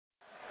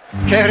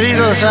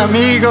Queridos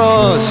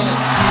amigos,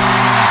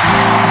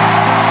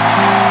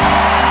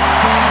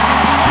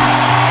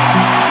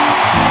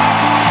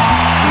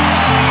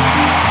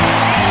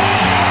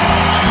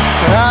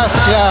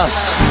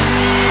 gracias.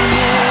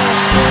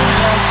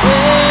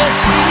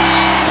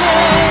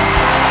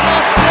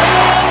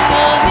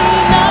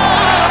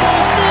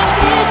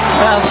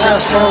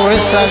 Gracias por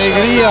vuestra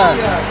alegría.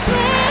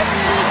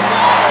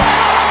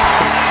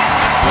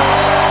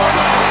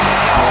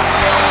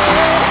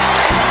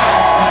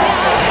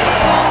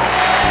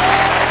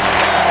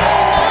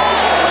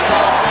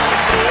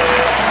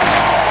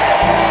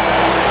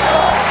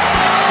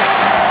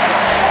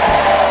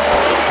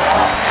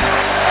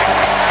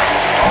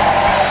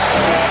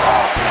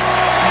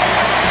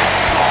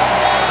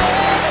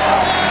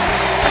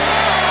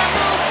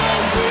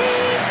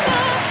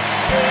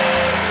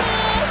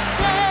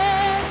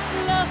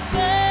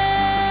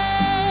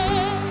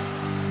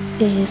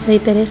 Soy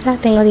Teresa,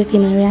 tengo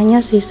 19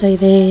 años y soy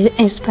de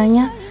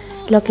España.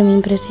 Lo que me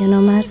impresionó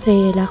más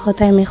de la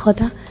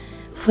JMJ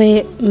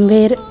fue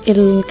ver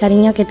el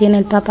cariño que tiene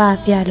el Papa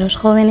hacia los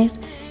jóvenes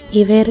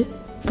y ver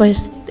pues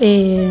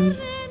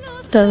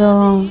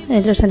todo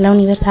la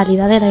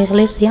universalidad de la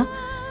Iglesia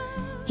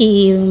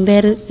y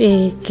ver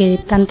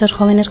que tantos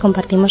jóvenes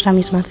compartimos la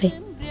misma fe.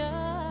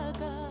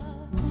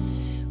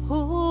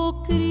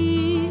 Oh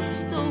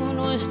Cristo,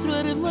 nuestro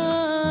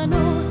hermano,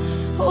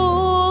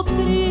 oh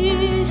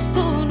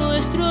Cristo,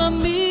 nuestro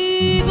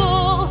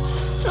amigo,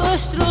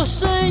 nuestro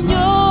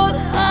Señor,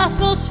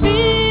 haznos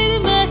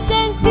firmes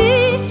en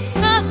ti,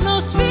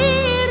 haznos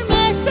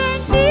firmes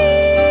en ti,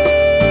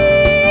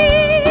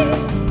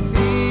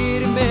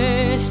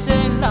 firmes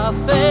en la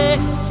fe,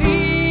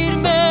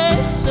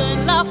 firmes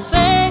en la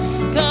fe,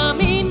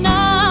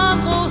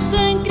 caminamos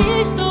en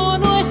Cristo,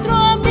 nuestro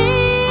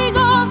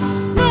amigo,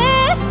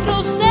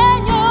 nuestro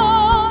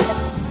Señor.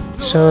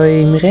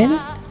 Soy Miguel,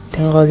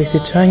 tengo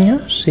 18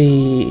 años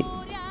y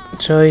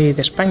soy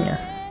de España.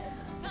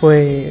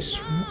 Pues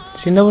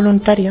siendo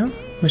voluntario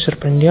me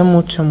sorprendió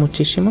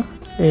muchísimo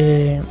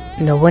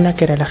lo buena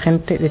que era la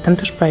gente de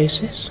tantos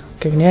países,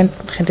 que venían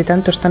gente de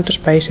tantos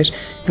países,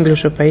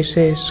 incluso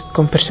países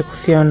con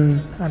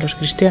persecución a los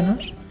cristianos,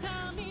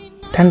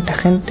 tanta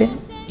gente,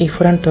 y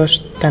fueran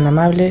todos tan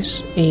amables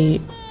y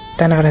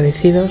tan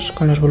agradecidos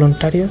con los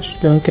voluntarios,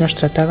 lo bien que nos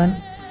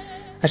trataban.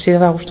 Así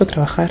daba gusto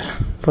trabajar,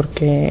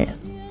 porque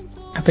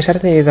a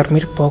pesar de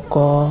dormir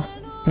poco,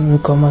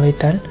 incómodo y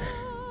tal,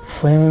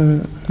 fue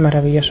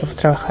maravilloso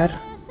trabajar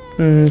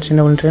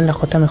siendo voluntario en la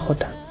JMJ.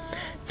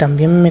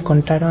 También me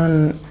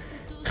contaron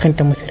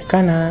gente muy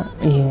cercana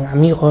y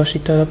amigos y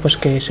todo, pues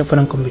que se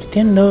fueron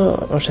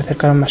convirtiendo o se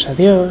acercaron más a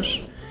Dios.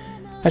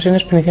 Ha sido una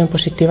experiencia muy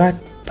positiva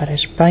para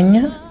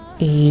España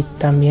y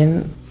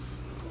también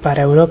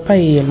para Europa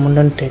y el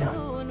mundo entero.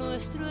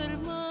 Nuestro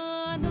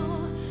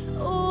hermano,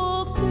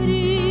 oh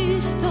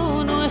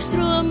Cristo,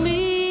 nuestro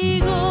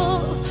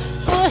amigo,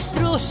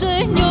 nuestro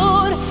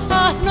Señor,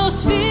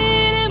 haznos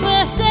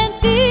firmes en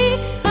ti,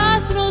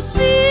 haznos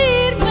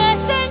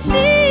firmes en ti,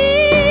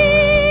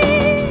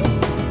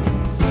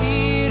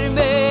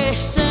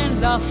 firmes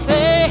en la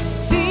fe,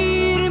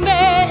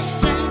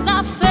 firmes en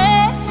la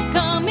fe,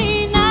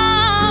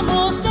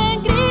 caminamos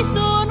en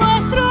Cristo,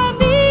 nuestro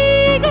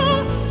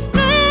amigo,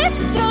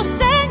 nuestro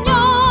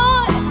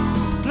Señor,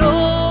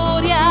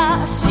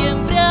 gloria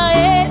siempre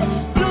a Él,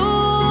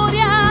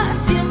 gloria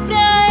siempre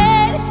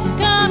a Él,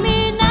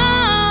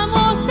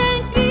 caminamos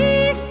en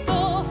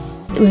Cristo.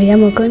 Me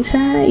llamo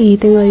Concha y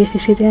tengo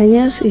 17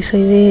 años y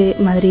soy de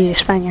Madrid,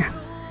 España.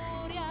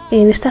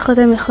 En esta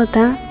JMJ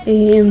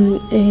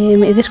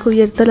he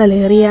descubierto la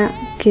alegría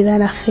que da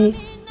la fe,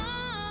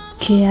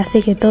 que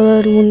hace que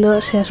todo el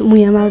mundo sea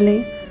muy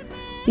amable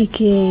y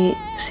que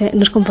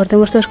nos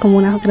comportemos todos como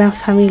una gran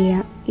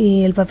familia.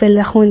 Y el papel de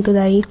la juventud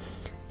ahí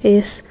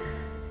es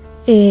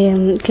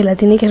que la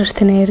tiene que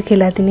sostener, que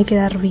la tiene que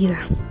dar vida.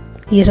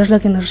 Y eso es lo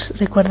que nos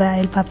recuerda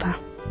el Papa,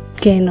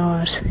 que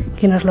nos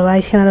lo va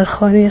diciendo a los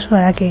jóvenes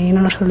para que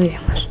no nos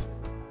olvidemos.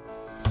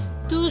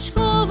 Tus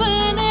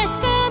jóvenes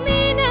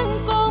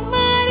caminan con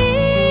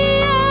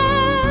María,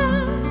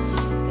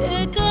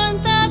 que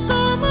canta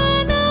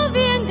como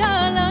novia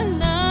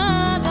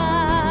engalanada.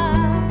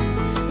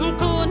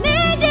 Con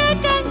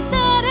ella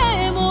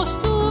cantaremos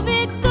tu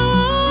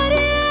victoria.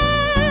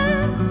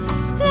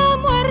 La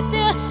muerte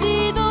ha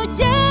sido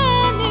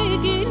ya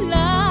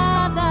aniquilada.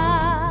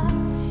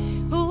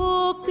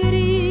 Oh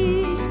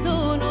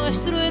Cristo,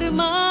 nuestro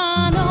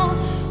hermano,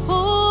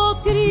 oh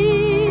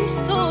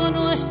Cristo,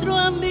 nuestro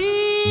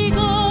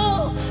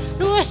amigo,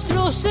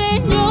 nuestro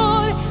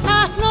Señor,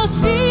 haznos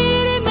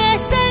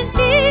firmes en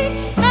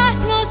ti,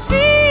 haznos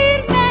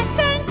firmes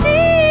en ti.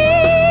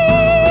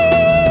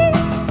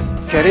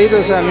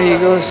 Queridos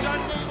amigos,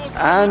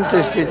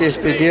 antes de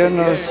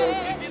despedirnos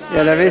y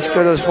a la vez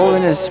que los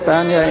jóvenes de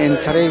España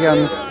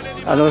entregan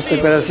a los de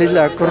Brasil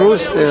la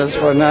cruz de las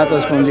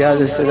Jornadas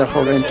Mundiales de la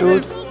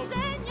Juventud,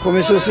 como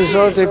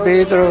sucesor de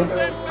Pedro,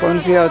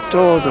 confío a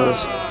todos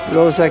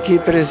los aquí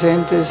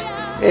presentes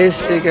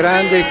este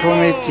grande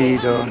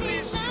cometido.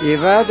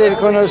 Llevad el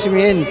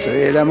conocimiento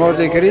y el amor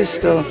de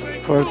Cristo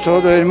por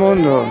todo el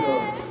mundo.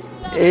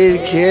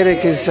 Él quiere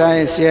que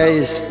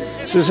seáis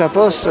sus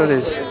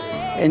apóstoles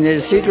en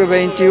el siglo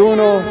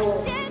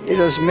XXI y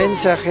los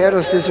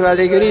mensajeros de su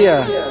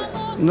alegría.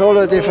 No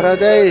lo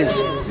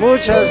defraudéis.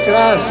 Muchas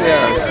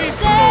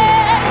gracias.